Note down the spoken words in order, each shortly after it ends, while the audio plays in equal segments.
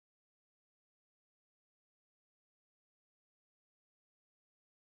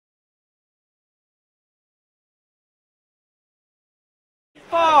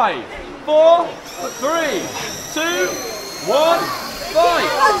5, 4, 3, 2, 1, fight!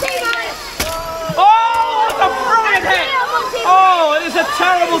 Oh, it's a brilliant hit! Oh, it is a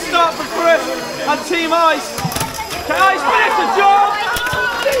terrible start for Chris and Team Ice. Can Ice finish the job?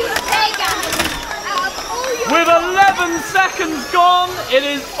 With 11 seconds gone, it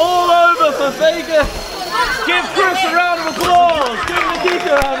is all over for Vegas. Give Chris a round of applause. Give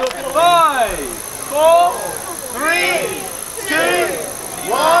Nikita a round of applause. 5, 4, 3, 2,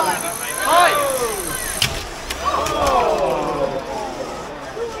 1, fight!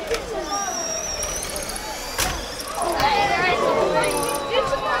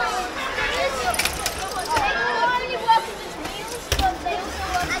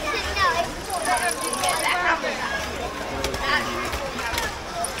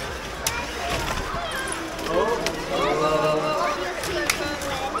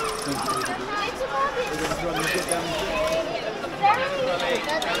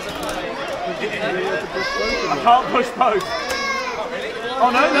 I can't push both. Oh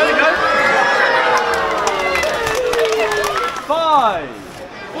no, there you go. 5,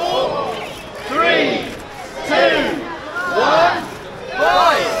 4, 3, 2, 1,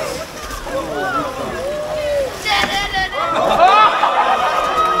 fight!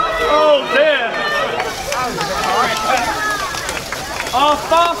 Oh dear! Our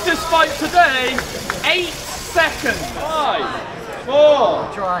fastest fight today, 8 seconds. 5, 4,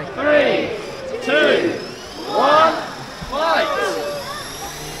 3, 2, 1, fight!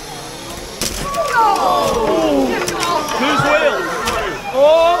 Whose wheels?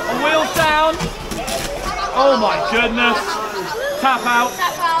 Oh, wheels down. Oh my goodness. Tap out.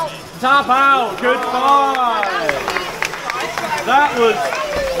 Tap out. Good fight. That was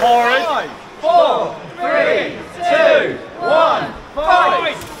horrid. 5, 4, 3, 2, 1,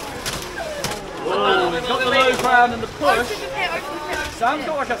 fight! Oh, he's got the low ground and the push. Sam's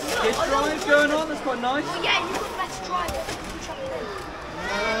got like a skid drive going on, that's quite nice. Yeah, you've got that drive.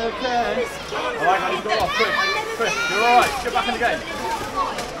 Okay. I like how you've got off. Chris, you're alright. Get back in the game.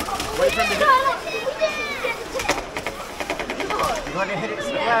 Wait for him to hit. You're going to hit it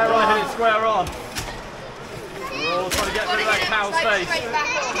square on. Hit it square on. We're all trying to get rid of that cow's face.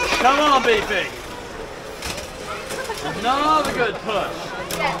 Come on, Beefy. Another good push.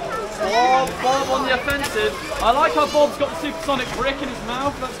 Oh, Bob on the offensive. I like how Bob's got the supersonic brick in his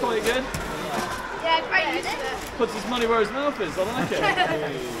mouth. That's quite good. Yeah, great use of it. Puts his money where his mouth is. I like it.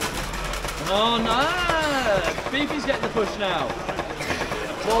 Oh no! Beefy's getting the push now.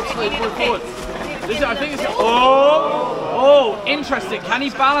 Bob's forward. I think it's. Oh, interesting. Can he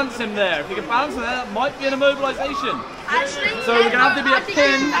balance him there? If he can balance him there, that might be an immobilization. So we're gonna have to be a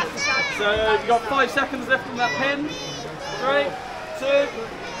pin. So you've got 5 seconds left on that pin. 3, 2,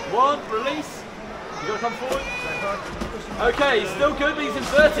 1, release. You gotta come forward. Okay, he's still good, but he's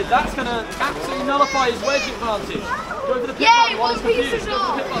inverted. That's gonna absolutely nullify his wedge advantage. Go for the pit button while he's confused. Go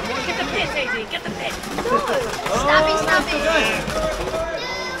for the pit button. Get the pit, AD, get the pit. Stabby.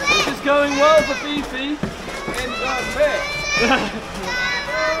 This is going well for Beefy. In the pit.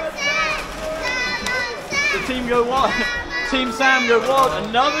 The team go wild. Team Sam go wild.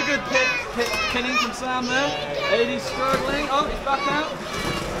 Another good pinning from Sam there. AD's struggling. Oh, he's back out.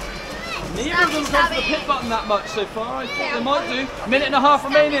 Neither of them got to the pit button that much so far. I thought they might do. A minute and a half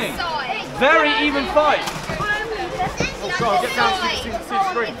remaining. Very even fight. Oh, sorry, I'll get down to see the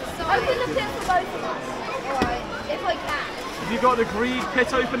screen. Open the pit for both of us. Alright, if I can. Have you got an agreed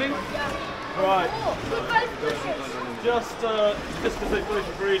pit opening? Yeah. Right. Just because they both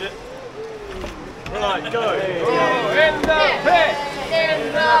agreed it. Right, go. In the pit!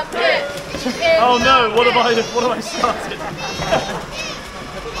 In the pit! Oh no, what have I started?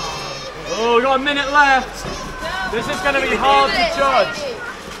 Oh, we've got a minute left. This is going to be hard to judge.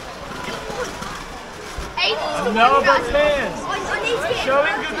 Another pin.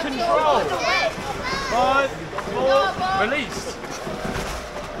 Showing good control. 5, 4, released.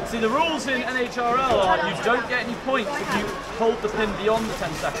 See, the rules in NHRL are you don't get any points if you hold the pin beyond the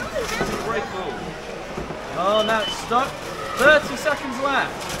 10 seconds. It's a great rule. Oh, now it's stuck. 30 seconds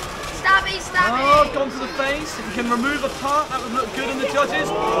left. Stabby. Oh, gone to the face. If you can remove a part, that would look good in the judges.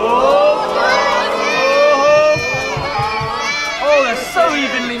 Oh, they're so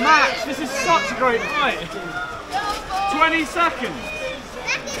evenly matched. This is such a great fight. 20 seconds.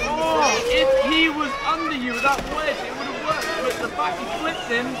 Oh, if he was under you with that wedge, it would have worked. But the back he flipped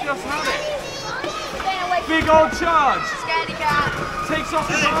in just had it. Big old charge. Scaredy cat. Takes off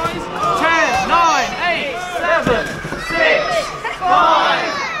his eyes. 10, 9, 8, 7, 6,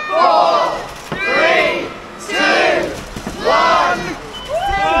 5. 4, 3, 2, 1.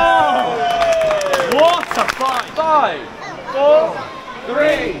 Oh, what a fight! 5, 4, 3,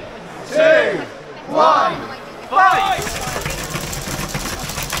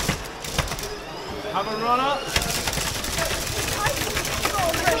 Have a run up.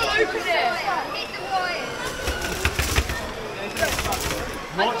 Open it. Hit the wires.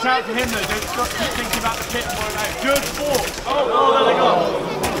 Watch out for him though, don't stop keep thinking about the pit and worry about it. Good force! Oh, there they go!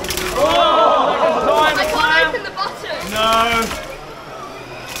 Oh, I can't open the bottom! No!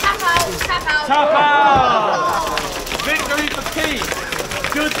 Tap out, tap out! Tap out! Victory for Pete!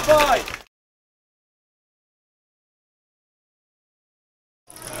 Good fight!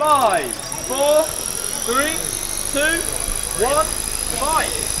 5, 4, 3, 2, 1,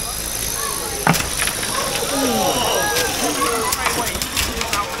 fight!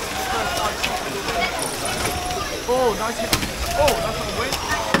 Oh, nice hit. Oh, that's not a win.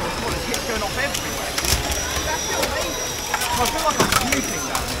 Oh, the hit's going off everywhere. I feel like I'm shooting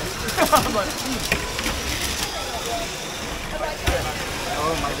down there. I'm like,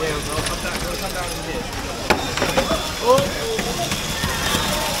 oh, my wheels. I'll come down in here. Oh.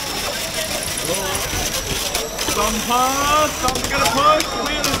 Some's going to push. The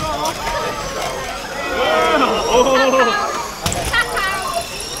wheel is off. Oh.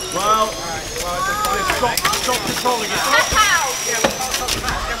 Well, stop controlling it. Tap out!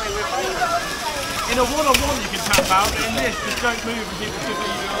 In a one-on-one you can tap out, but in this, just don't move and people should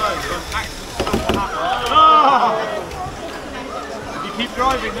leave you alone. So accidents don't happen. Oh! If you keep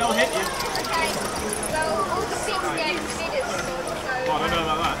driving, they'll hit you. Okay, well, all the seats get speeders. Oh, I don't know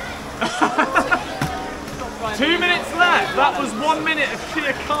about that. 2 minutes left. That was 1 minute of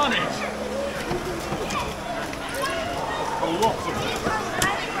sheer carnage. A lot of it.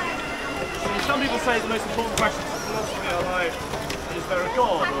 Some people say the most important questions in philosophy are like, is there a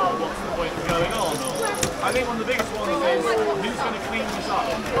God, or what's the point of going on? Or, I think one of the biggest ones is, who's going to clean this up?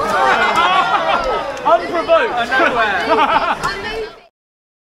 Unprovoked! Nowhere!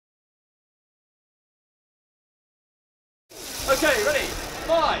 Okay, ready?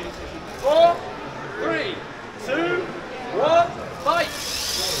 5, 4, 3, 2, 1, fight!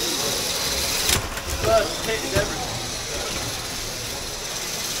 First hit is everything.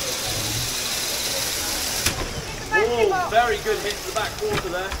 Oh, very good hit to the back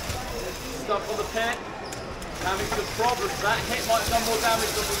quarter there. Stuck on the pit. Having some problems. That hit might have done more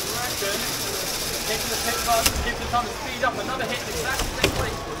damage than we reckon. Hitting the pit button gives the time to speed up. Another hit exactly the same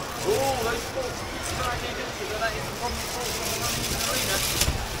place. Oh, those faults keep dragging into it. That is the problem with faults on the running arena.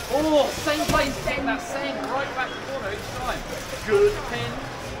 Oh, same place, hitting that same right back corner each time. Good pin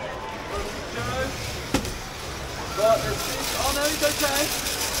from Joe. But oh no, he's okay.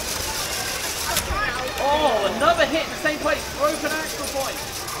 Oh, another hit in the same place. Broken axle point.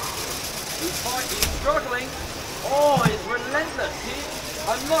 He's struggling. Oh, he's relentless.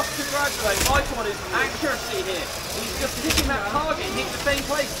 I must congratulate Michael on his accuracy here. He's just hitting that target and hitting the same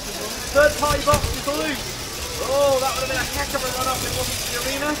place. Third party box is loose. Oh, that would have been a heck of a run up if it wasn't the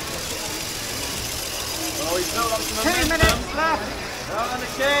arena. Oh, he's built up some momentum. 2 minutes left. And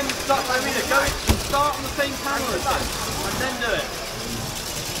again, start the arena. Go start on the same panel as him. And then do it.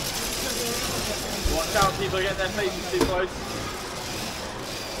 Watch out, people get their faces too close.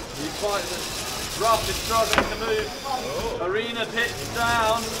 He's fighting it. Rough is struggling to move. Oh. Arena pitch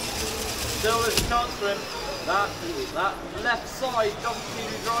down. Still there's a chance for him. That left side doesn't seem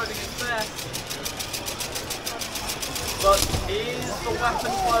to be driving his best. But is the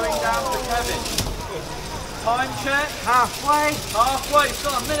weapon slowing down for Kevin? Time check. Halfway. Halfway,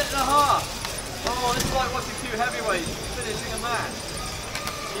 still a minute and a half. Oh, this is like watching two heavyweights finishing a match.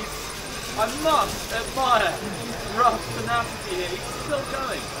 I must admire Ruff's tenacity here. He's still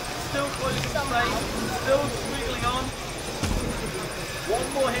going, still closing the space, still squiggling on. One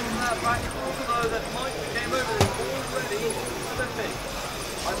more hit from that back quarter though that might be game over. It's already slipping.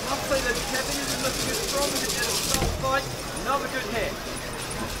 I must say that Kevin isn't looking as strong as he did at the start of the fight. Another good hit.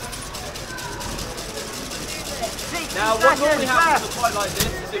 Now what normally happens in a fight like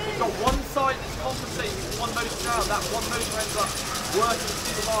this is if you've got one side that's compensating for one motor down, that one motor ends up working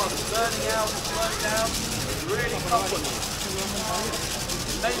through the bars, burning out and slowing down. It's really tough on you.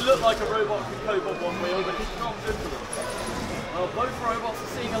 It may look like a robot can cope on one wheel, but it's not good for them. Well, both robots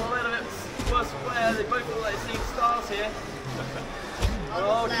are seeing a little bit worse wear. They both look like they're seeing stars here.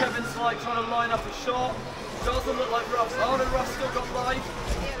 Oh, Kevin's like trying to line up a shot. Doesn't look like Ruff's. Oh no, Ruff's still got life.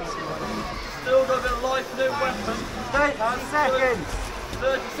 Still got a bit of life, no weapon. 30 seconds.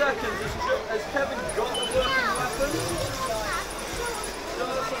 30 seconds. Has Kevin got the working weapon?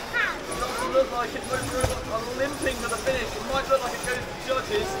 Doesn't look like it. Both robots are limping to the finish. It might look like it goes to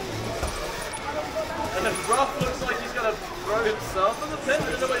judges. And then Ruff looks like he's going to throw himself in the pit. I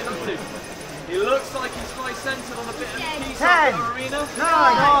don't know what he's up to. He looks like he's nice centered on a bit of peace out the arena.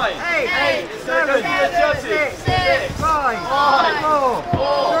 9, 8, it's going to go to the judges. 6, 5, 4,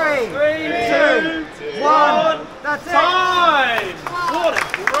 3, 2,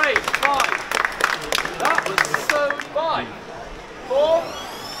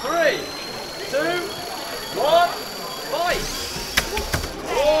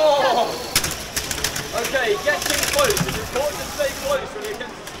 getting close. It's important to stay close when you're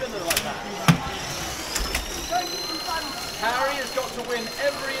against a spinner like that. Harry has got to win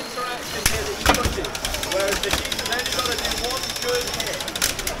every interaction here that he pushes, whereas the keeper's only got to do one good hit.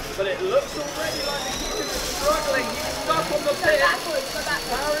 But it looks already like the keeper is struggling. He's stuck on the pin.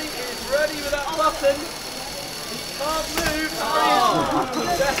 Harry is ready with that button. He can't move.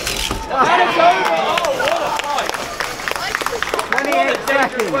 And it's over. Oh, what a fight. 28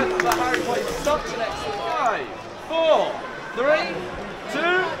 seconds. But Harry played such an excellent 5, 4, 3,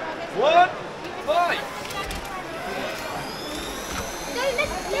 2, 1, fight.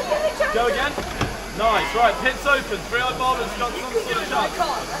 Go again. Nice, right, pits open. Three-eyed Barber's got some sort of chance.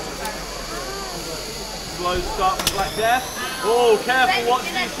 Slow start from Black Death. Oh, careful, watch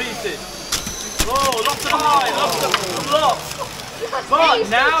these pieces. Oh, lots of high, lots. But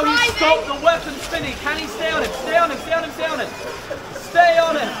now he's stopped the weapon spinning. Can he stay on him? Stay on him, stay on him, stay on him. Stay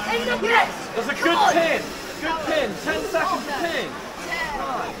on him. There's a good pin. Good pin. 10 seconds to pin.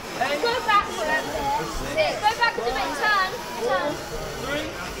 9, 8, Go backwards. 6. Go backwards a bit. Turn. 3,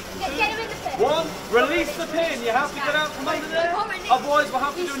 Get him in the pit. 1. Release the pin. You have to get out from under there. Otherwise, we'll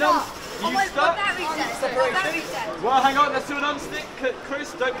have to do an you stuck? Well, hang on. Let's do an unstick.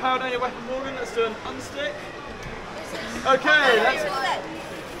 Chris, don't power down your weapon, Morgan. Let's do an unstick. Okay, let's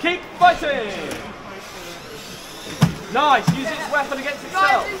keep fighting. Nice. Use its weapon against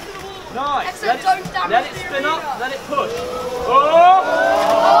itself. Nice. Let it spin up. Let it push. Oh!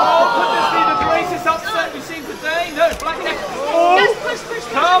 Could this be the greatest upset we've seen today? No, Black Death. Oh!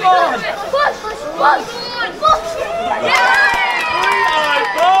 Come on! Three-eyed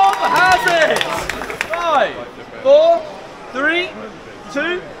Bob has it. 5, 4, 3,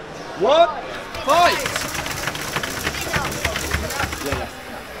 2, 1, fight.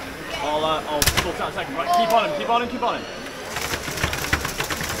 I'll sort out a second. Right, keep on him, keep on him, keep on him.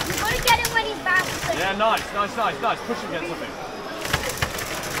 You've got to get him when he's back. Yeah, nice. Push him against something.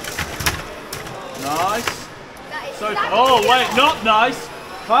 Nice. Oh, wait, not nice.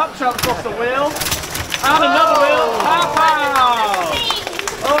 Claptrap's off the wheel. And another wheel. Pow!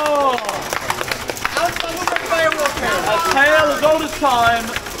 Oh! A tale as old as time.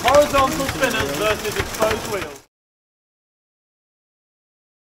 Horizontal spinners versus exposed wheels.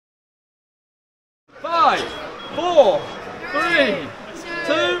 5, 4, 3,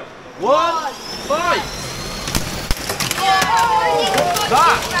 2, 1, fight!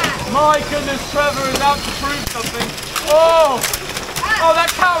 That, my goodness, Trevor is out to prove something. Oh,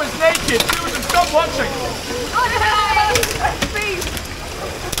 that cow is naked. Children, stop watching.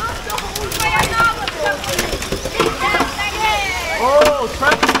 Oh,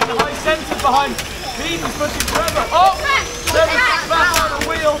 Trevor's in the high centres behind. He's pushing Trevor. Oh, Trevor's back on the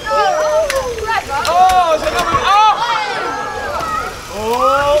wheel. Oh, it's another.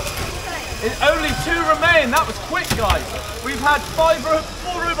 Oh! Only 2 remain. That was quick, guys. We've had 4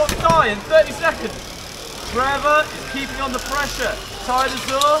 robots die in 30 seconds. Trevor is keeping on the pressure.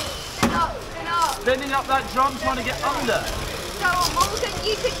 Tidazor spinning up that drum, trying to get under.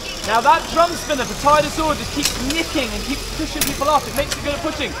 Now that drum spinner for Tidazor just keeps nicking and keeps pushing people up. It makes it good at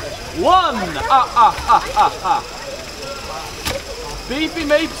pushing. 1. Beefy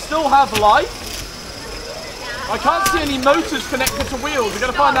may still have life. I can't see any motors connected to wheels. We're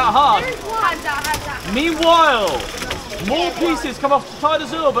going to find out hard. Meanwhile, more pieces come off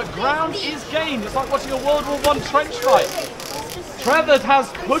Tidazor, but ground is gained. It's like watching a World War I trench fight. Trevor has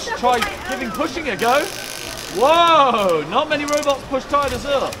tried giving pushing a go. Whoa! Not many robots push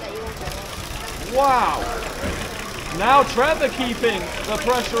Tidazor. Wow. Now Trevor keeping the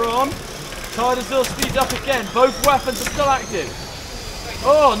pressure on. Tidazor speeds up again. Both weapons are still active.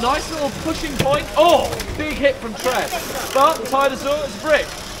 Oh, nice little pushing point. Oh, big hit from Trev. But Tidazor is brick.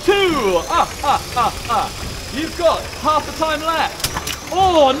 2. You've got half the time left.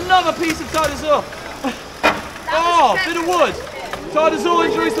 Oh, another piece of Tidazor. Oh, bit of wood. Tidazor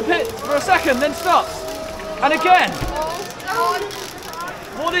enjoys the pit for a second, then stops. And again.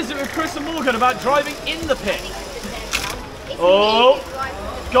 What is it with Chris and Morgan about driving in the pit? Oh,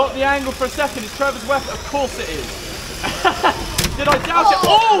 got the angle for a second. It's Trevor's weapon. Of course it is. Did I doubt it?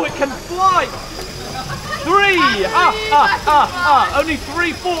 Oh, it can fly! 3! Only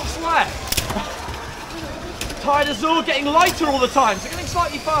 3 forks left. Tidazor getting lighter all the time, so getting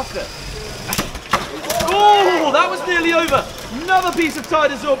slightly faster. Oh, that was nearly over. Another piece of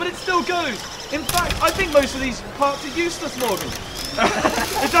Tidazor, but it still goes. In fact, I think most of these parts are useless, Morgan.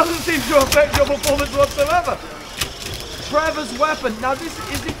 It doesn't seem to affect your performance whatsoever. Trevor's weapon. Now, is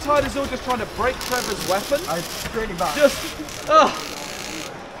it Tidazor just trying to break Trevor's weapon? It's pretty bad. Just,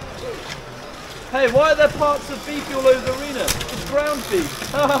 Hey, why are there parts of beefy all over the arena? It's ground beef.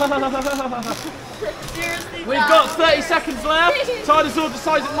 We've got 30 seconds left. Tylersaur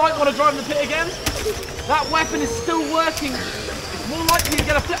decides it might want to drive in the pit again. That weapon is still working. It's more likely to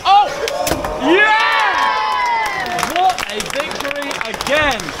get a flip. Oh! Yeah! What a victory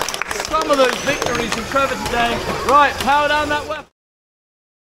again. Some of those victories from Trevor today. Right, power down that weapon.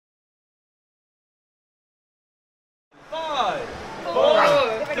 5,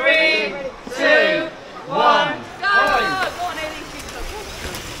 4, 3, 2, 1. Go!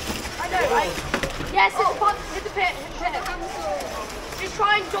 I know, right? Yes, it's fun. Hit the pit. Just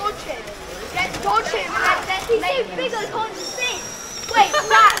try and dodge him. Dodge him and then he's so big I can't see. Wait,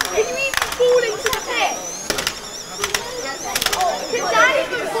 Matt, can you even fall into the pit? Can Dad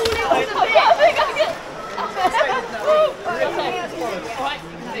even fall into the pit?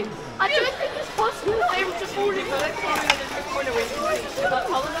 I don't think it's possible for him to fall into the pit.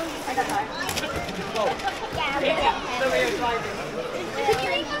 Can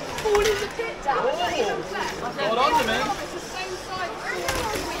you even fall in the pit, Dad? Hold on to me.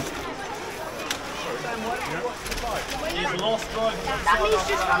 He's lost driving. That means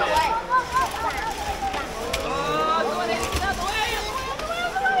just run away.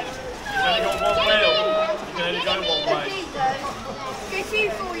 He's only got one wheel. He can only go one way. If you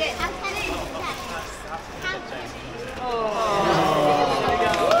fall in. I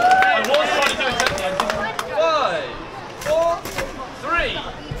was trying to do exactly that. 5, 4, 3,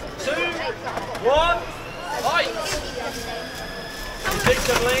 2, 1, fight! He takes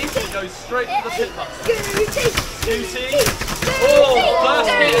the lead and goes straight to the pit bus. Scooty. Oh, first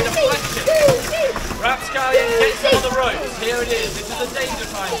hit and deflection. Rapscallion gets him on the ropes. Here it is. This is the danger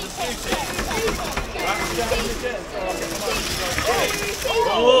time for Scooty. Rapscallion again.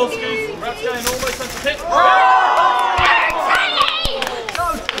 Oh, Scooty. Rapscallion almost went to pit.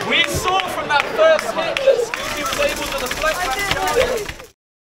 We saw from that first hit that Scooty was able to deflect Rapscallion.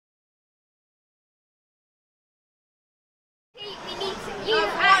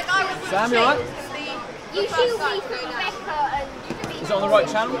 Sam, you alright? You shoot me from Rebecca and you can be. Is it on the right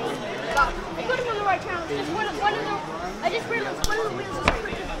channel? I got him on the right channel. Just one of the. I just realised one of the wheels is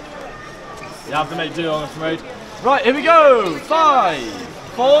pretty. You have to make do, I'm afraid. Right, here we go. 5,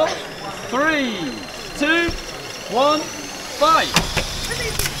 4, 3, 2, 1, fight.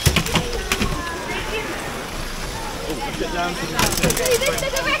 Oh, get down.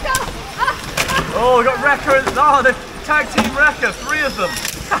 Oh, we got Wrecker and the tag team Wrecker, 3 of them.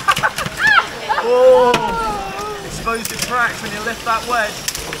 Oh, exposed your tracks when you lift that wedge.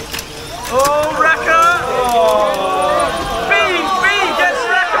 Oh, Wrecker! Oh. B gets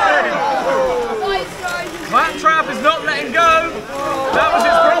Wrecker in! That trap is not letting go. That was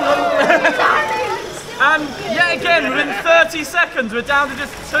his problem. And yet again, within 30 seconds, we're down to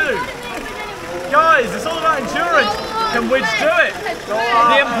just 2. Guys, it's all about endurance. Can Widge do it?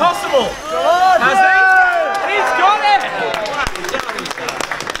 The impossible. Has he? He's got it!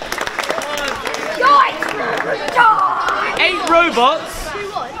 8 robots,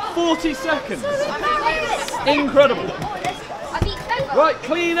 40 seconds. Incredible. Right,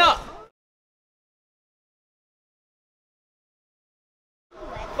 clean up.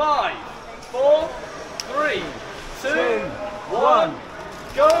 5, 4, 3, 2, 1.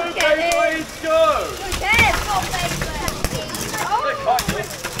 Go, Beyblades, go!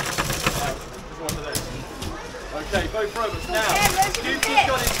 Okay, both robots now. Scooty's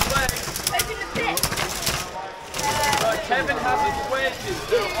got his legs. Right, Kevin has his wedges.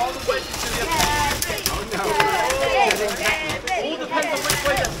 There are the wedges to the other side. All depends on which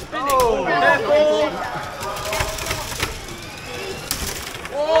way they're spinning. Oh, careful!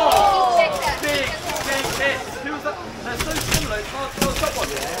 Oh, big hits. Who's that? They're so similar, it's hard to tell the top one.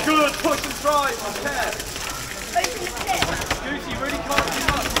 Good push and drive on Kev. Scooty really can't do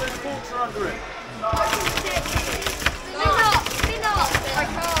much, those forks are under it. Spin up. I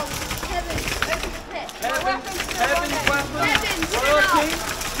can't. Kevin, open the pit. Kevin's weapon working.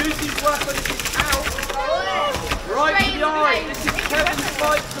 Scooty's weapon is out. Right to the eye. This is Kevin's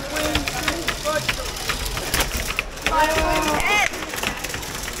fight to win. Scooty's fight to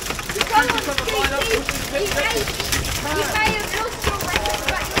Come on, Scooty. You may have lost your weapon,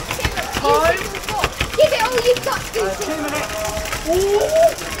 but you're still time. Give it all you've got, Scooty. 2 minutes. Scooty.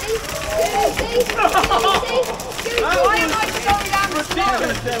 Why am I going down the slow?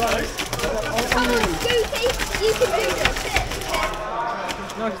 Come on, Scooty. You can do this.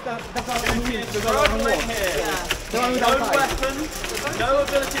 No, that's how we use the Struggling here. No weapon, no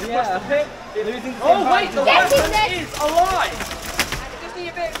ability to push the pit. Oh wait, the weapon is alive. Just need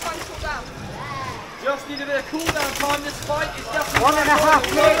a bit of fun to down. Just need a bit of cool down time. This fight is definitely 1.5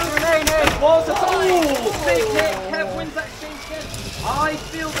 minutes remaining. Big hit. Kev wins that exchange again. I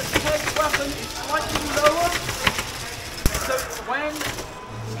feel that Kev's weapon is slightly lower. So when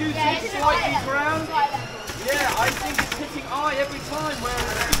Scooty's slightly ground, yeah, I think it's hitting I every time, whereas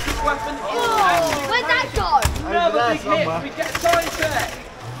Scooty's weapon is actually. Where'd that go? Another big hit. We get a time check.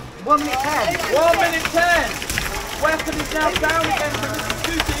 1 minute 10. 1 minute 10. Weapon is now down again for Mr.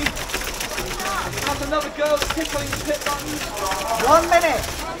 Scooty. Has another girl tickling the pit button. 1 minute.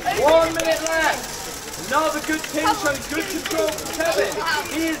 1 minute left. Another good pin showing good control from Kevin.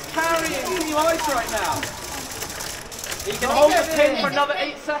 He is carrying Team Ice right now. He can hold the pin for another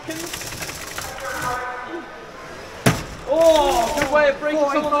 8 seconds. Oh, good way of breaking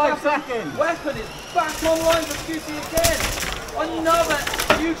someone's weapon. Weapon is back online for Scooty again. Another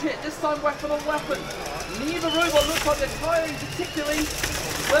huge hit, this time weapon on weapon. Neither robot looks like they're tiring particularly.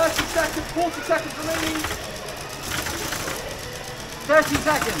 30 seconds, 40 seconds remaining. 30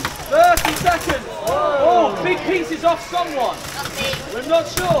 seconds. 30 seconds. Oh, big pieces off someone. We're not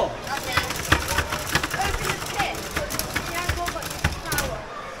sure.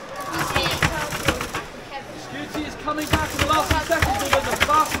 Scooty is coming back in the last few seconds, although the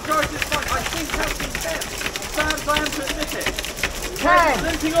vast majority of this fight I think has been kept. Sam's I am to admit it. 10,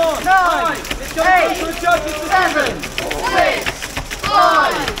 limping on. 9, it's going to go to the judges' decision. 6,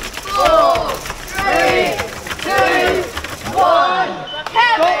 5, 4, 3, 2, 1.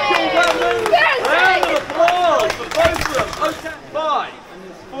 Round of applause for both of them. Okay, 5,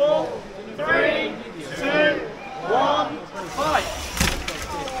 4, 3, 2, 1, fight.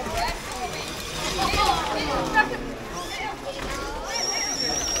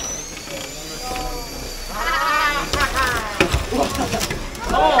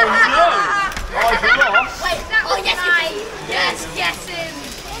 Oh no! I've lost. Wait, oh yes, yes, him.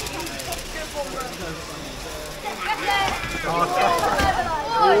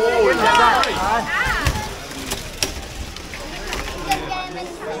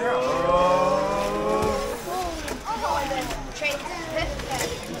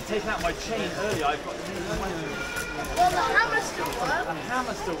 Taking out my chain earlier, I've got well, the hammer still works. the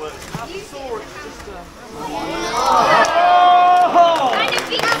hammer still works. How the saw it's just a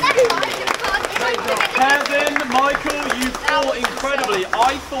Kevin, Michael, you fought incredibly.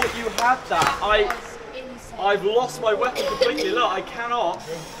 I thought you had that. I've lost my weapon completely. Look, I cannot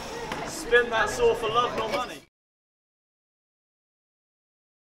spin that saw for love nor money.